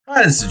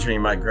Hi, this is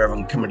Mike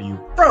Grevin coming to you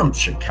from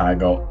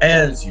Chicago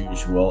as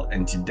usual,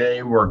 and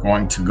today we're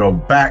going to go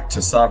back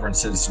to Sovereign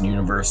Citizen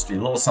University,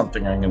 a little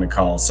something I'm going to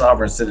call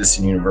Sovereign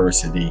Citizen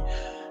University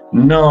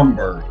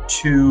number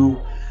 2.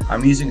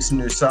 I'm using some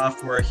new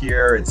software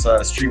here. It's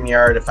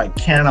StreamYard. If I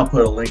can, I'll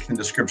put a link in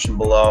the description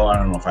below. I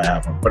don't know if I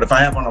have one, but if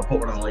I have one, I'll put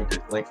one in the link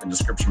in the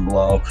description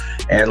below,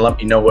 and let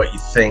me know what you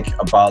think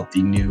about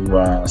the new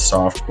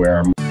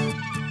software.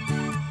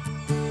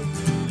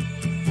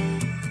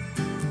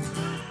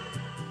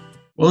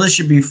 Well, this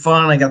should be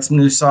fun. I got some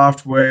new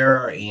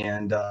software,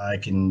 and I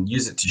can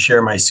use it to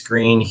share my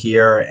screen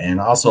here and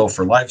also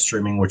for live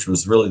streaming, which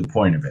was really the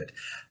point of it.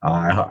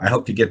 I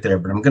hope to get there,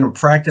 but I'm going to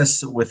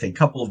practice with a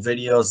couple of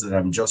videos that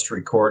I'm just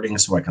recording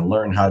so I can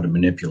learn how to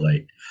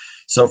manipulate.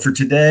 So for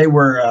today,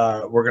 we're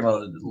going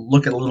to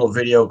look at a little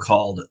video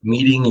called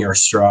Meeting Your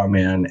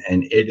Strawman,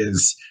 and it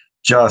is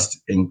just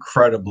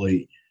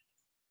incredibly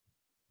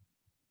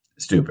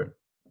stupid.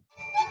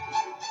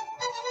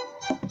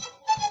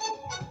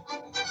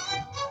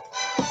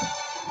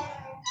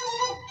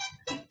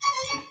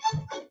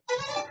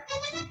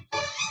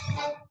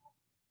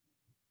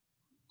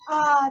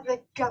 The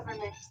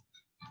government.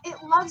 It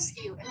loves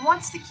you and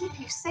wants to keep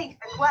you safe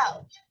and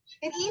well.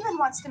 It even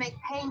wants to make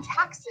paying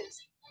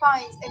taxes,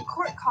 fines, and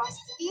court costs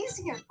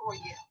easier for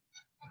you.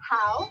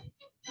 How?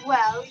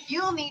 Well,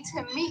 you'll need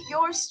to meet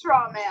your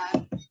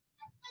strawman.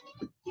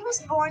 He was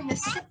born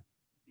this...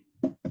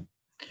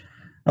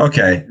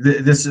 Okay,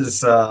 this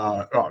is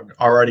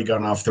already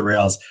gone off the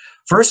rails.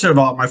 First of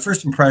all, my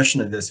first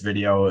impression of this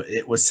video,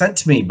 it was sent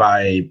to me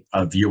by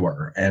a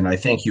viewer, and I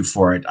thank you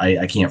for it.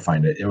 I can't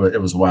find it. It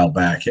was a while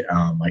back.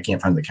 I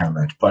can't find the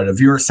comment, but a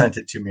viewer sent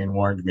it to me and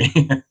warned me.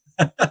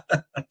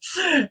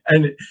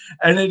 and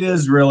it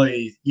is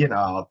really,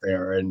 out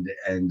there and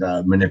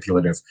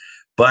manipulative.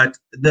 But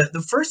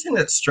the first thing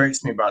that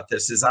strikes me about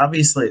this is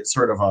obviously it's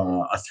sort of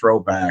a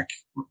throwback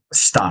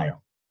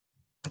style.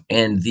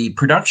 And the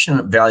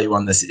production value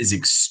on this is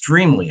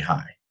extremely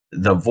high.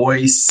 The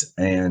voice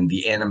and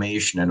the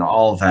animation and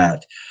all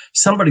that,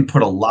 somebody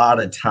put a lot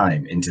of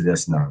time into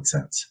this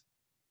nonsense.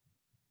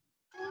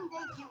 Same day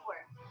you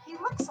were. He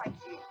looks like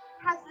you,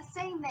 has the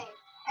same name,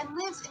 and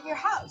lives in your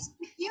house.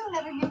 You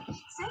never knew he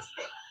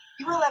existed.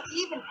 You will have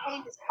even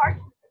paid his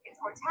parking tickets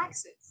or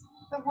taxes.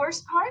 The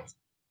worst part?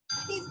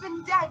 He's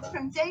been dead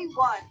from day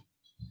one.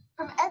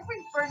 From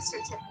every birth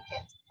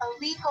certificate, a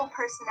legal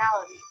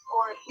personality,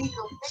 or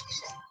legal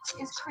fiction,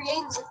 is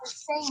created with the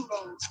same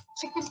name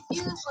to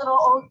confuse little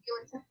old you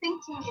into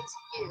thinking it's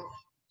you.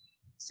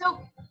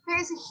 So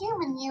there's a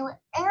human you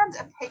and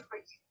a paper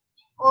you,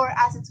 or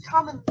as it's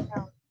commonly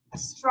known, a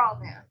straw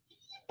man.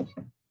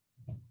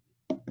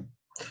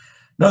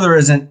 No, there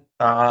isn't.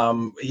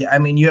 Yeah, I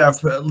mean, you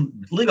have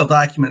legal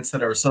documents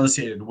that are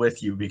associated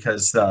with you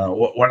because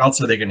what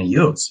else are they going to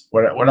use?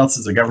 What else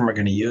is the government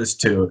going to use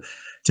to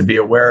be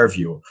aware of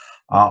you?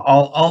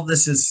 All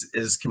this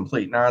is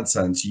complete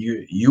nonsense.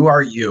 You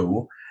are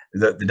you.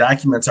 The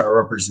documents are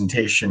a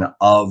representation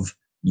of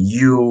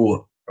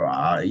you.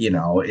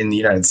 In the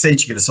United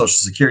States, you get a social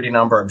security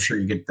number. I'm sure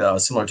you get a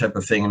similar type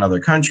of thing in other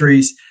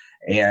countries,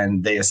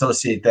 and they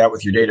associate that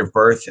with your date of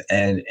birth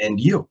and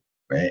you.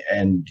 Right?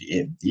 And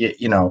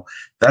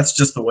that's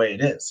just the way it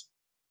is.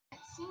 It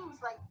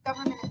seems like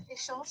government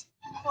officials,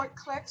 court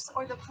clerks,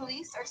 or the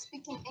police are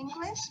speaking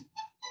English.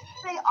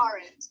 They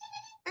aren't.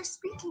 They're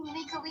speaking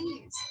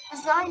legalese,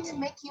 designed to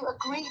make you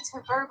agree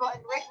to verbal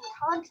and written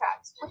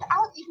contracts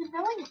without even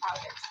knowing about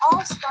it,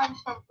 all spun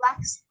from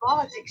Black's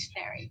Law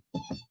Dictionary.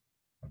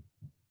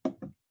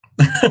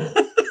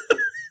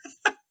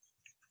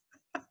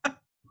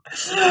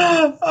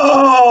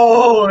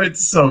 Oh,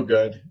 it's so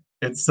good.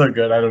 It's so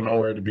good. I don't know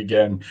where to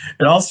begin.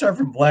 It all started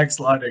from Black's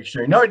Law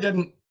Dictionary. No, it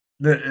didn't.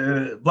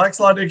 The Black's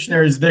Law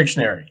Dictionary is a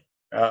dictionary.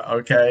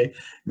 Okay,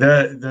 they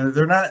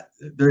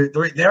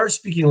are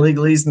speaking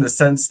legalese in the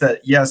sense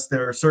that yes,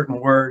 there are certain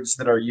words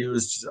that are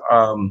used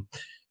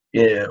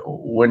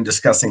when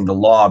discussing the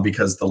law,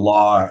 because the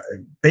law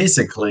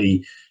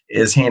basically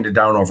is handed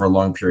down over a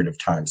long period of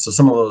time. So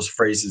some of those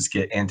phrases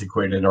get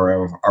antiquated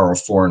or are of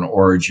foreign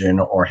origin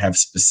or have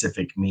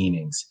specific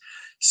meanings.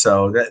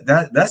 So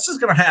that's just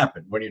going to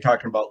happen when you're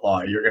talking about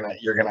law. You're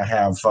gonna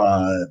have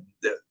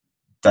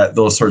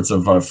those sorts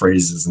of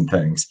phrases and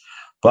things.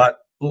 But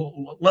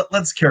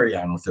let's carry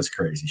on with this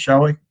crazy,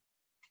 shall we?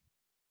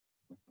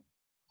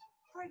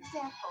 For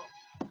example,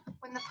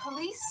 when the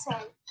police say,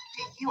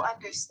 "Do you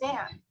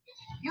understand?"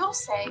 you'll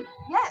say,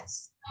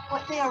 "Yes."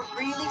 What they are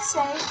really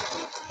saying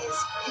is,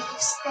 "Do you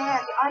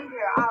stand under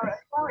our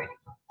authority?"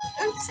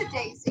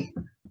 Oops-a-daisy.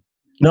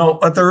 No,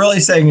 what they're really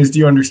saying is, do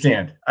you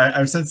understand?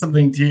 I've said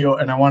something to you,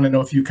 and I want to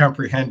know if you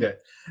comprehend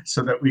it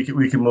so that we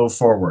can move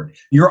forward.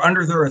 You're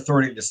under their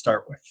authority to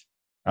start with.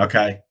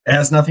 Okay, it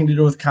has nothing to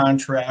do with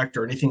contract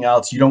or anything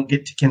else. You don't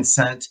get to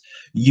consent.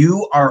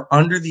 You are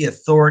under the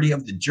authority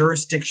of the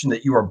jurisdiction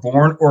that you are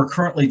born or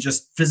currently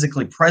just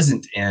physically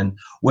present in,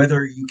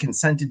 whether you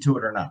consented to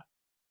it or not.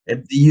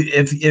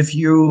 If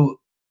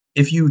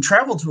you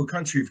travel to a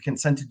country, you've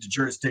consented to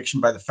jurisdiction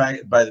by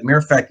the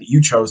mere fact that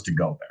you chose to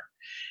go there.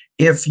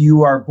 If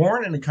you are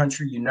born in a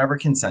country you never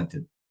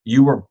consented,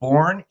 you were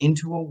born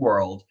into a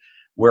world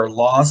where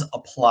laws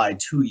apply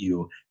to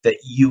you that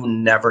you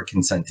never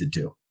consented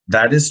to.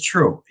 That is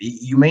true.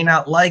 You may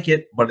not like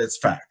it, but it's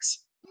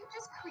facts. You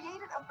just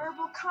created a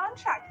verbal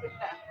contract with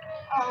them.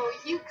 Oh,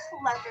 you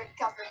clever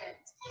government.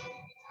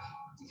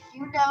 Did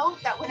you know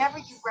that whenever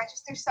you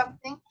register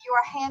something, you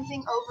are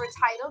handing over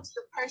title to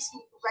the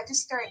person you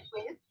register it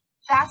with?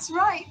 That's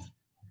right.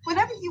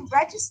 Whenever you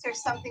register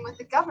something with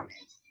the government,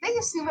 they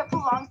assume it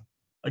belongs.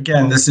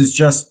 Again, this is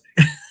just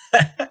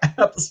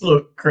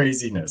absolute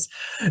craziness.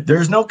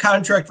 There's no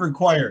contract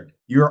required.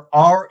 You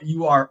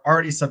are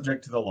already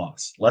subject to the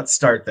laws. Let's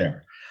start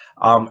there.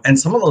 And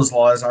some of those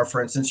laws are,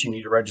 for instance, you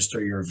need to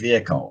register your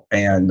vehicle,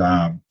 and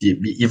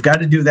you've got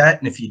to do that.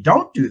 And if you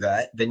don't do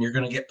that, then you're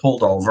going to get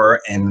pulled over.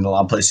 And in a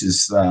lot of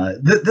places,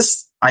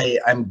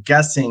 I'm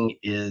guessing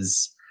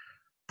is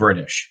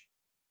British.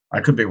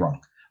 I could be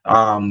wrong.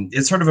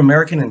 It's sort of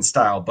American in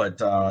style, but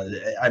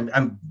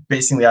I'm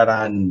basing that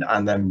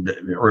on them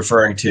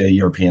referring to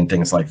European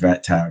things like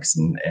VAT tax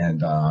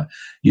and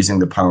using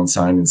the pound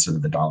sign instead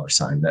of the dollar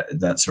sign,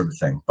 that sort of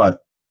thing.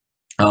 But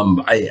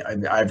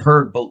I've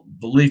heard,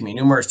 believe me,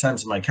 numerous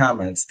times in my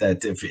comments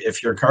that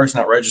if your car's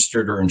not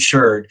registered or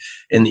insured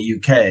in the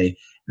UK,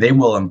 they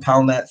will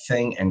impound that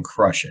thing and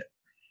crush it.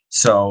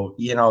 So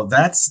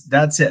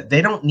that's it.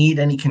 They don't need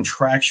any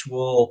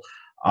contractual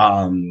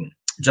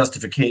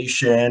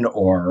justification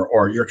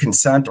or your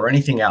consent or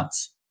anything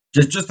else.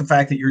 Just the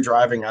fact that you're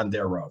driving on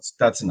their roads.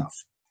 That's enough.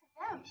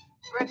 Yeah.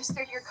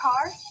 Registered your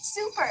car?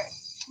 Super.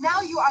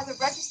 Now you are the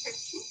registered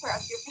keeper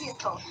of your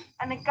vehicle,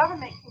 and the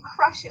government can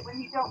crush it when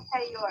you don't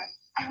pay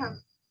your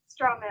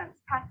strawman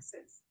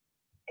taxes.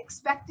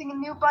 Expecting a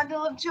new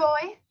bundle of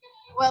joy?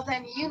 Well,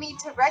 then you need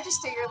to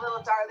register your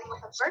little darling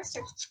with a birth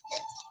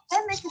certificate.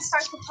 Then they can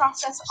start the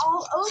process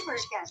all over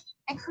again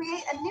and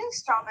create a new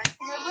strawman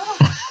for your little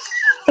one.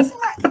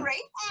 Isn't that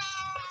great?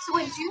 So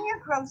when Junior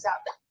grows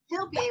up,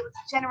 he'll be able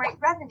to generate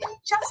revenue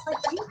just like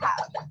you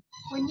have.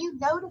 When you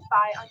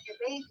notify on your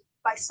baby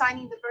by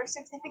signing the birth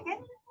certificate,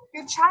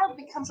 your child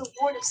becomes a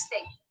ward of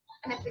state.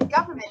 And if the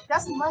government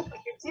doesn't like what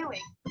you're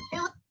doing,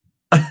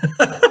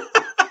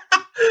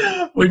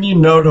 when you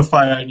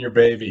notify on your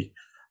baby.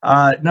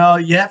 No,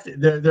 you have to.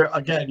 They're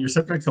again, you're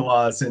subject to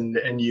laws, and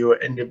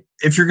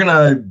if you're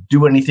gonna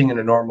do anything in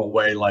a normal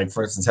way, like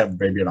for instance, have a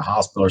baby at a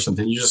hospital or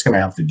something, you're just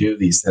gonna have to do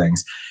these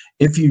things.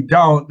 If you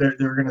don't,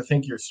 they're gonna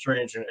think you're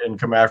strange and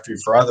come after you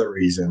for other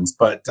reasons.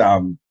 But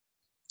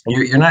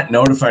you're not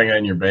notifying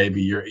on your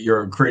baby.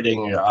 You're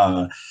creating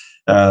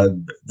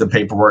the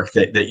paperwork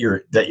that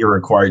you're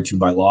required to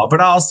by law,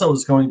 but also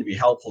is going to be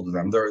helpful to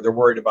them. They're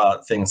worried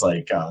about things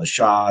like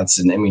shots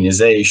and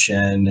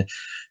immunization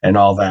and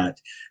all that.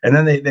 And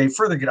then they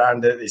further get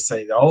on to, they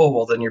say, oh,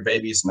 well, then your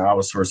baby is now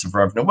a source of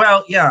revenue.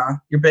 Well, yeah,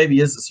 your baby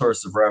is a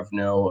source of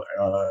revenue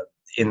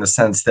in the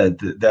sense that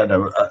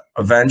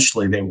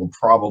eventually they will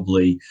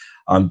probably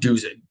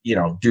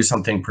do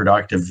something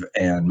productive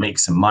and make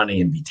some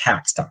money and be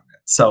taxed on it.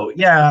 So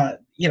yeah,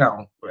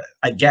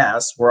 I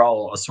guess we're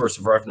all a source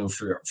of revenue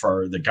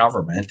for the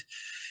government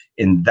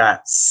in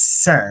that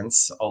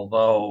sense,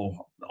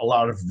 although a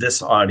lot of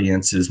this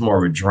audience is more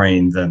of a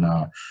drain than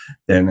a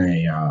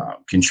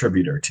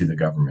contributor to the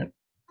government.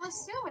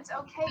 Assume it's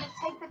okay to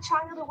take the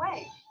child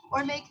away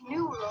or make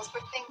new rules for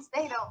things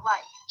they don't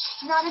like.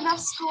 Not enough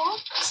school?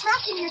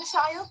 Smacking your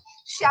child?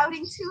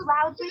 Shouting too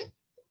loudly?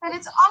 Then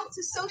it's off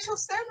to social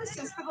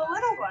services for the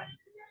little one.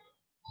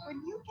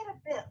 When you get a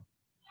bill,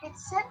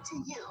 it's sent to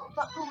you,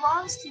 but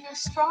belongs to your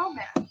straw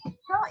man,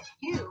 not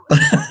you.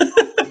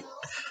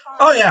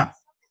 Oh, yeah.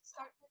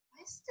 Start with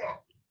Mr.,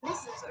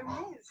 Mrs., or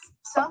Ms.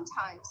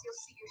 Sometimes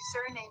you'll see your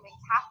surname in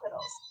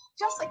capitals,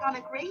 just like on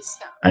a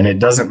gravestone. And it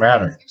doesn't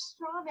matter. Your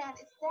straw man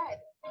is dead,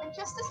 and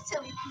just a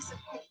silly piece of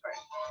paper,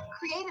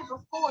 created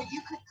before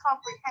you could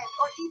comprehend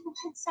or even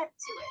consent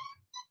to it.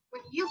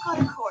 When you go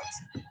to court,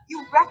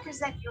 you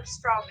represent your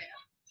straw man.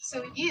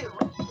 So you,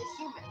 the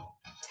human,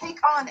 take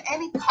on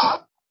any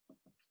cost.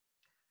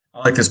 I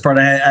like this part.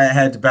 I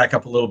had to back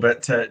up a little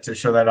bit to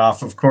show that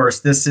off. Of course,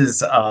 this is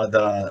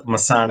the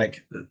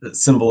Masonic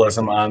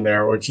symbolism on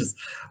there, which is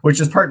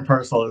part and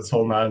parcel of this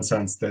whole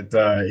nonsense that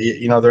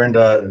they're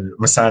into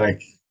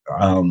Masonic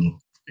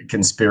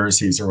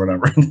conspiracies or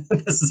whatever.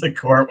 This is a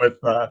court with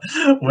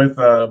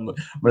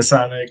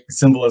Masonic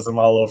symbolism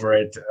all over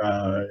it.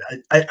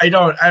 I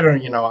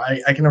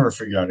can never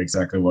figure out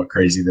exactly what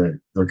crazy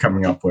they're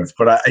coming up with,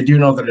 but I do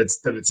know that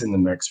it's in the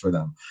mix for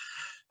them.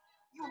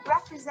 You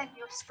represent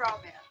your straw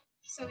man.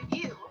 So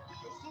you,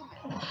 the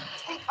human,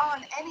 take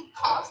on any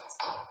costs,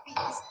 fees,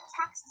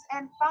 taxes,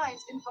 and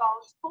fines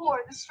involved for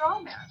the straw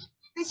man.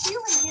 The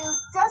human you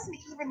doesn't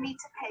even need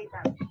to pay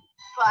them,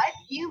 but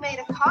you made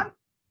a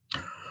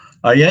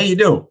yeah, you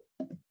do.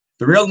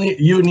 The real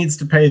you needs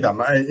to pay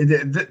them. I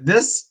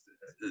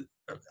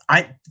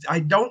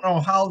don't know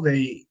how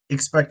they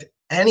expect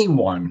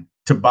anyone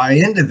to buy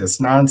into this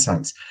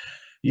nonsense.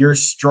 Your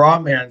straw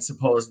man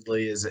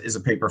supposedly is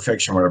a paper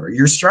fiction, whatever.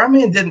 Your straw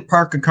man didn't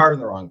park a car in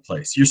the wrong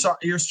place. Your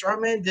straw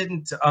man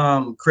didn't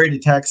create a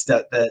tax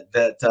debt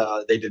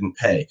that they didn't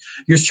pay.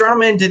 Your straw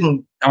man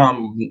didn't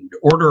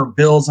order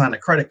bills on a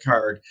credit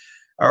card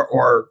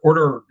or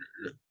order,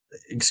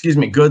 excuse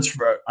me, goods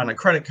on a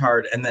credit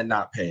card and then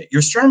not pay it.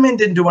 Your straw man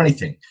didn't do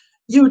anything.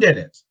 You did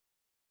it.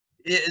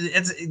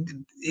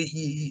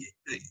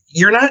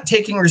 You're not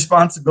taking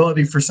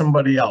responsibility for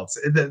somebody else.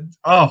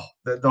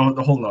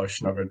 The whole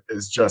notion of it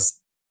is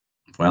just,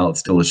 well,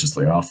 it's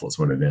deliciously awful is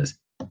what it is.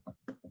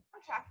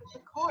 Contract with the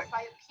court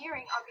by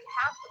appearing on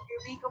behalf of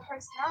your legal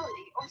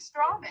personality or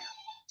strawman,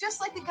 just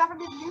like the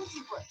government knew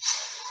you would.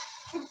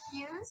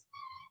 Confused?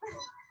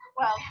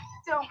 Well,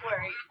 don't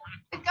worry.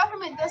 The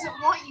government doesn't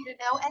want you to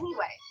know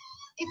anyway.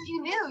 If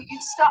you knew,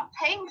 you'd stop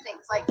paying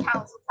things like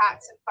council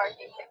tax and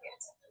parking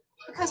tickets.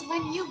 Because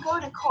when you go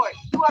to court,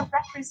 you are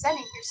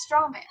representing your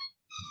straw man.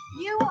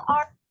 You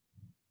are...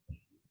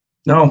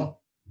 No,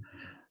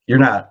 you're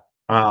not.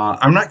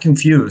 I'm not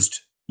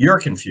confused. You're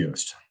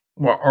confused.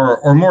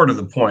 Or more to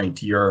the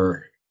point,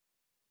 you're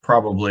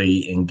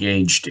probably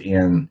engaged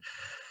in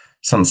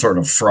some sort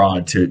of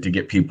fraud to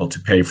get people to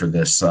pay for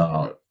this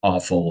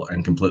awful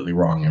and completely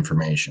wrong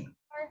information.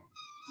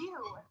 You,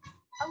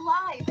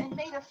 alive and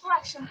made of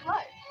flesh and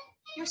blood.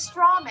 Your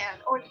straw man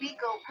or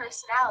legal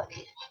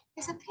personality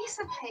is a piece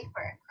of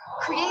paper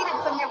created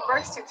from your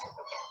birth certificate.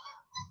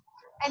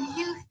 And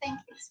you think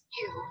it's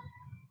you.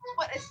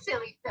 What a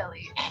silly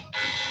filly.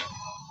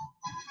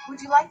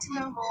 Would you like to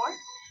know more?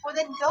 Well,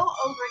 then go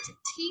over to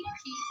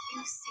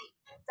tpuc.org.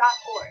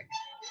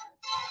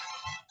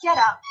 Get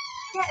up,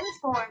 get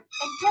informed,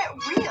 and get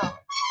real.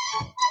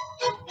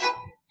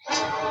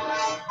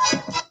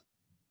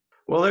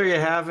 Well, there you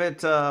have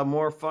it.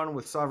 More fun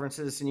with Sovereign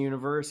Citizen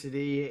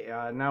University.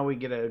 Now we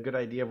get a good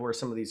idea of where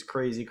some of these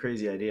crazy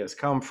ideas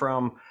come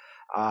from.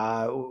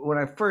 When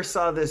I first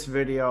saw this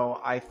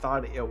video, I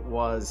thought it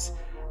was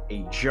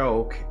a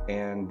joke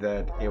and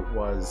that it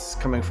was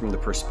coming from the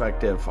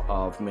perspective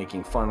of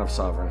making fun of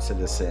sovereign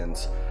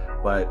citizens.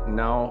 But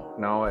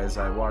no, as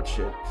I watch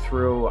it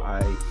through,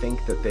 I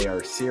think that they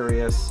are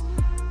serious.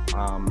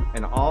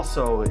 And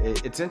also,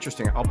 it's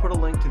interesting. I'll put a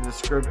link to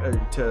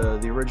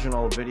the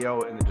original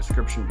video in the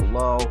description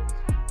below.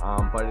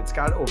 But it's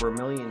got over 1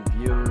 million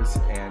views,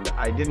 and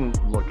I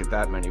didn't look at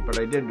that many, but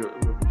I did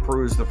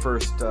peruse the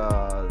first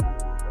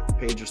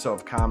page or so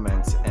of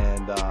comments,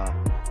 and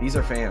these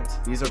are fans.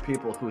 These are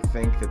people who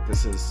think that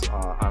this is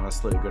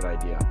honestly a good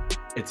idea.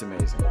 It's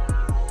amazing.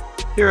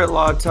 Here at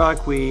Law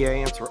Talk, we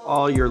answer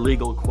all your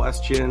legal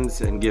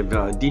questions and give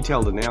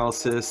detailed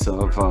analysis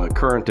of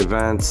current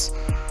events.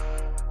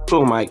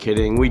 Who am I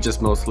kidding? We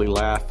just mostly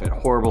laugh at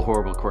horrible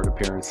court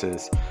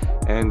appearances.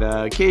 And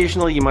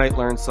occasionally you might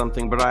learn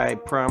something, but I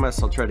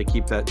promise I'll try to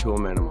keep that to a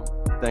minimum.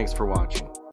 Thanks for watching.